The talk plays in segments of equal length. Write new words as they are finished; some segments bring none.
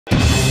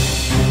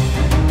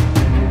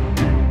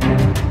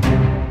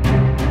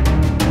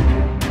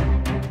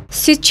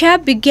शिक्षा,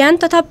 विज्ञान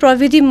तथा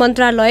प्रविधि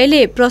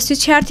मन्त्रालयले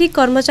प्रशिक्षार्थी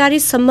कर्मचारी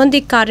सम्बन्धी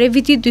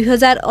कार्यविधि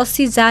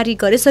 2080 जारी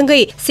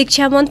गरेसँगै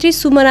शिक्षा मन्त्री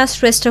सुमना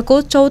श्रेष्ठको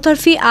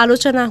चौतर्फी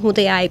आलोचना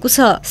हुँदै आएको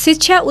छ।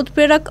 शिक्षा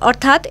उत्प्रेरक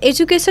अर्थात्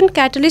एजुकेसन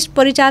क्याटलिस्ट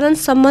परिचालन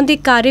सम्बन्धी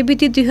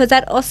कार्यविधि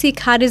 2080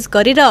 खारेज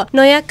गरेर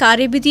नयाँ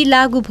कार्यविधि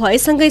लागू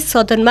भएसँगै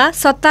सदनमा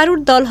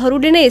सत्तारूढ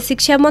दलहरूले नै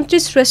शिक्षा मन्त्री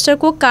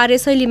श्रेष्ठको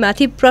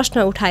कार्यशैलीमाथि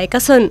प्रश्न उठाएका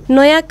छन्।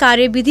 नयाँ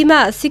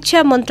कार्यविधिमा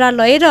शिक्षा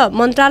मन्त्रालय र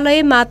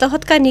मन्त्रालय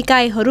मातहतका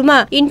निकायहरूमा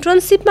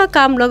इन्टर्नशिपमा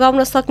काम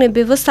लगाउन सक्ने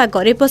व्यवस्था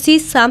गरेपछि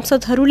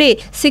सांसदहरूले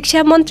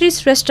शिक्षा मन्त्री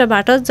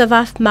श्रेष्ठबाट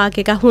जवाफ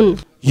मागेका हुन्।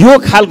 यो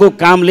खालको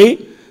कामले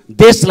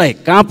देशलाई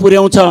कहाँ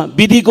पुर्याउँछ,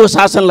 विधिको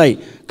शासनलाई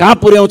कहाँ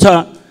पुर्याउँछ,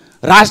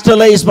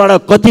 राष्ट्रलाई यसबाट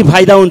कति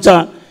फाइदा हुन्छ,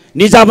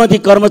 निजामती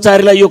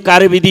कर्मचारीलाई यो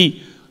कार्यविधि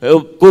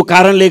को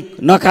कारणले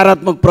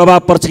नकारात्मक प्रभाव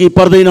पर्छ कि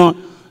पर्दैन,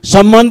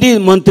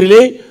 सम्बन्धित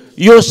मन्त्रीले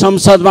यो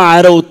संसदमा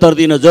आएर उत्तर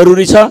दिन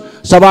जरुरी छ।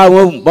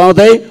 सभामुख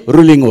महोदय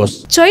रुलिङ होस्।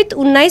 चैत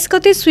 19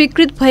 गते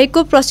स्वीकृत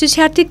भएको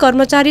प्रशिक्षार्थी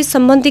कर्मचारी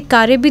सम्बन्धी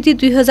कार्यविधि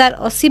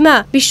 2080 मा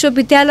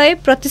विश्वविद्यालय,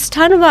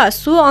 प्रतिष्ठान वा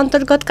सो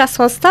अन्तर्गतका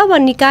संस्था वा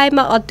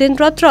निकायमा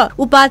अध्ययनरत र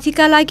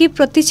उपाधिका लागि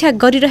प्रतीक्षा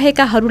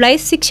गरिरहेकाहरूलाई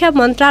शिक्षा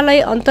मन्त्रालय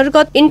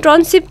अन्तर्गत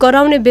इन्टर्नशिप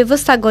गराउने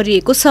व्यवस्था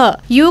गरिएको छ।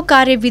 यो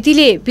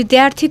कार्यविधिले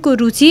विद्यार्थीको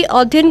रुचि,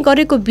 अध्ययन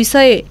गरेको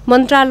विषय,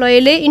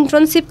 मन्त्रालयले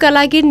इन्टर्नशिपका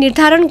लागि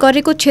निर्धारण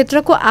गरेको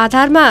क्षेत्रको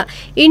आधारमा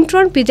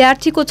इन्टर्न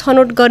विद्यार्थीको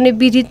छनौट गर्ने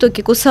विधि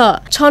तोकेको छ।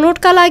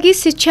 छनौटका लागि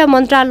शिक्षा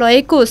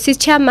मन्त्रालयको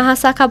शिक्षा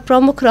महाशाखा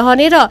प्रमुख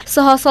रहने र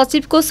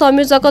सहसचिवको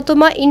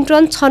संयोजकत्वमा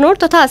इन्टर्न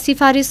छनौट तथा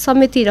सिफारिस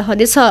समिति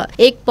रहनेछ।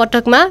 एक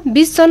पटकमा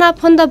 20 जना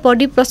भन्दा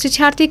बढी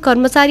प्रशिक्षार्थी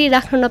कर्मचारी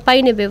राख्न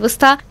नपाइने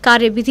व्यवस्था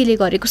कार्यविधिले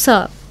गरेको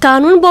छ।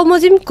 कानून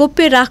बमोजिम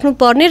गोप्य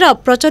राख्नुपर्ने र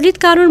प्रचलित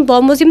कानून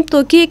बमोजिम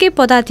तोकिएकै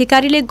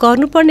पदाधिकारीले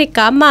गर्नुपर्ने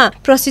काममा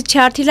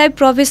प्रशिक्षार्थीलाई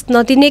प्रवेश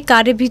नदिने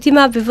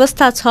कार्यविधिमा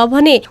व्यवस्था छ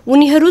भने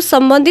उनीहरू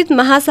सम्बन्धित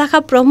महाशाखा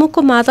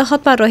प्रमुखको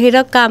मातहतमा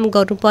रहेर काम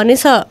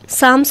गर्नुपर्नेछ।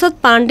 सांसद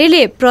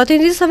पाण्डेले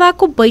प्रतिनिधि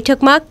सभाको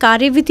बैठकमा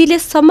कार्यविधिले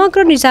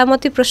समग्र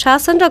निजामती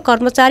प्रशासन र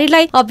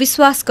कर्मचारीलाई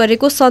अविश्वास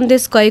गरेको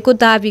सन्देश गएको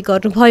दावी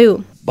गर्नुभयो।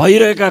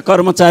 भइरहेका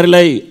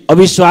कर्मचारीलाई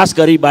अविश्वास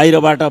गरी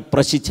बाहिरबाट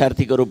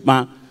प्रशिक्षार्थीको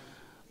रूपमा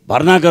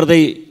भर्ना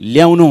गर्दै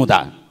ल्याउनु हुँदा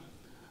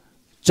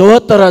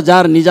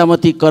 74,000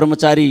 निजामती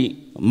कर्मचारी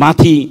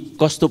माथि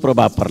कस्तो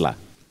प्रभाव पर्ला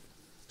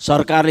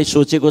सरकारले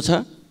सोचेको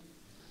छ?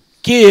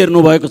 के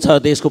हेर्नु भएको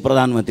छ देशको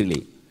प्रधानमन्त्रीले?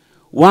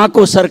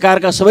 उहाँको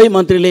सरकारका सबै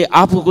मन्त्रीले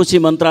आफू खुसी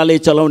मन्त्रालय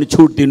चलाउने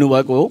छुट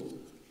दिनुभएको हो।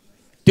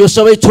 त्यो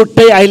सबै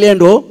छुट्टै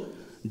आइल्यान्ड हो,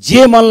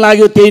 जे मन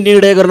लाग्यो त्यही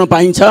निर्णय गर्न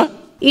पाइन्छ।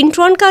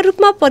 इन्टर्नका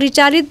रूपमा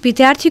परिचालित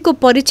विद्यार्थीको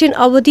परीक्षण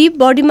अवधि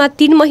बढीमा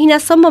 3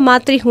 महिनासम्म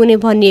मात्रै हुने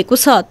भनिएको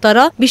छ। तर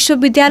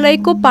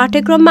विश्वविद्यालयको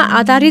पाठ्यक्रममा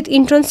आधारित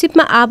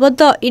इन्टर्नशिपमा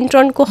आबद्ध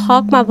इन्टर्नको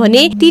हकमा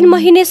भने 3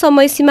 महिने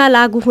समय सीमा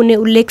लागू हुने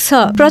उल्लेख छ।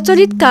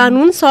 प्रचलित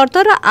कानून, शर्त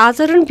र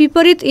आचरण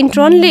विपरीत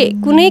इन्टर्नले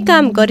कुनै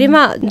काम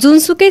गरेमा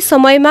जुनसुकै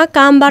समयमा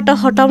कामबाट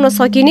हटाउन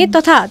सकिने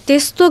तथा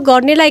त्यस्तो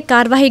गर्नेलाई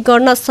कारबाही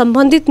गर्न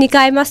सम्बन्धित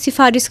निकायमा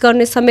सिफारिस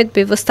गर्ने समेत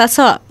व्यवस्था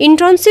छ।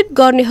 इन्टर्नशिप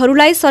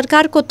गर्नेहरूलाई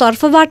सरकारको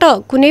तर्फबाट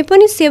कुनै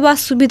पनि सेवा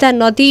सुविधा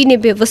नदिइने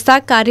व्यवस्था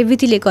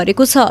कार्यविधिले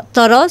गरेको छ।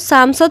 तर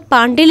सांसद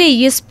पाण्डेले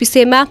यस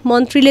विषयमा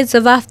मन्त्रीले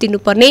जवाफ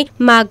दिनुपर्ने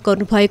माग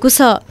गर्नुभएको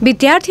छ।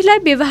 विद्यार्थीलाई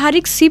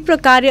व्यवहारिक सिप र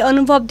कार्य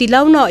अनुभव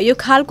दिलाउन यो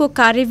खालको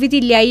कार्यविधि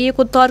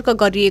ल्याइएको तर्क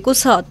गरिएको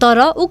छ। तर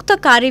उक्त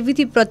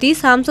कार्यविधि प्रति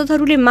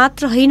सांसदहरूले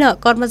मात्र होइन,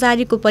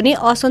 कर्मचारीको पनि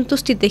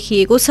असन्तुष्टि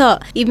देखिएको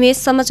छ। इमेज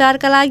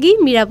समाचारका लागि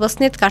मीरा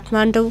बस्नेत,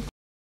 काठमाडौँ।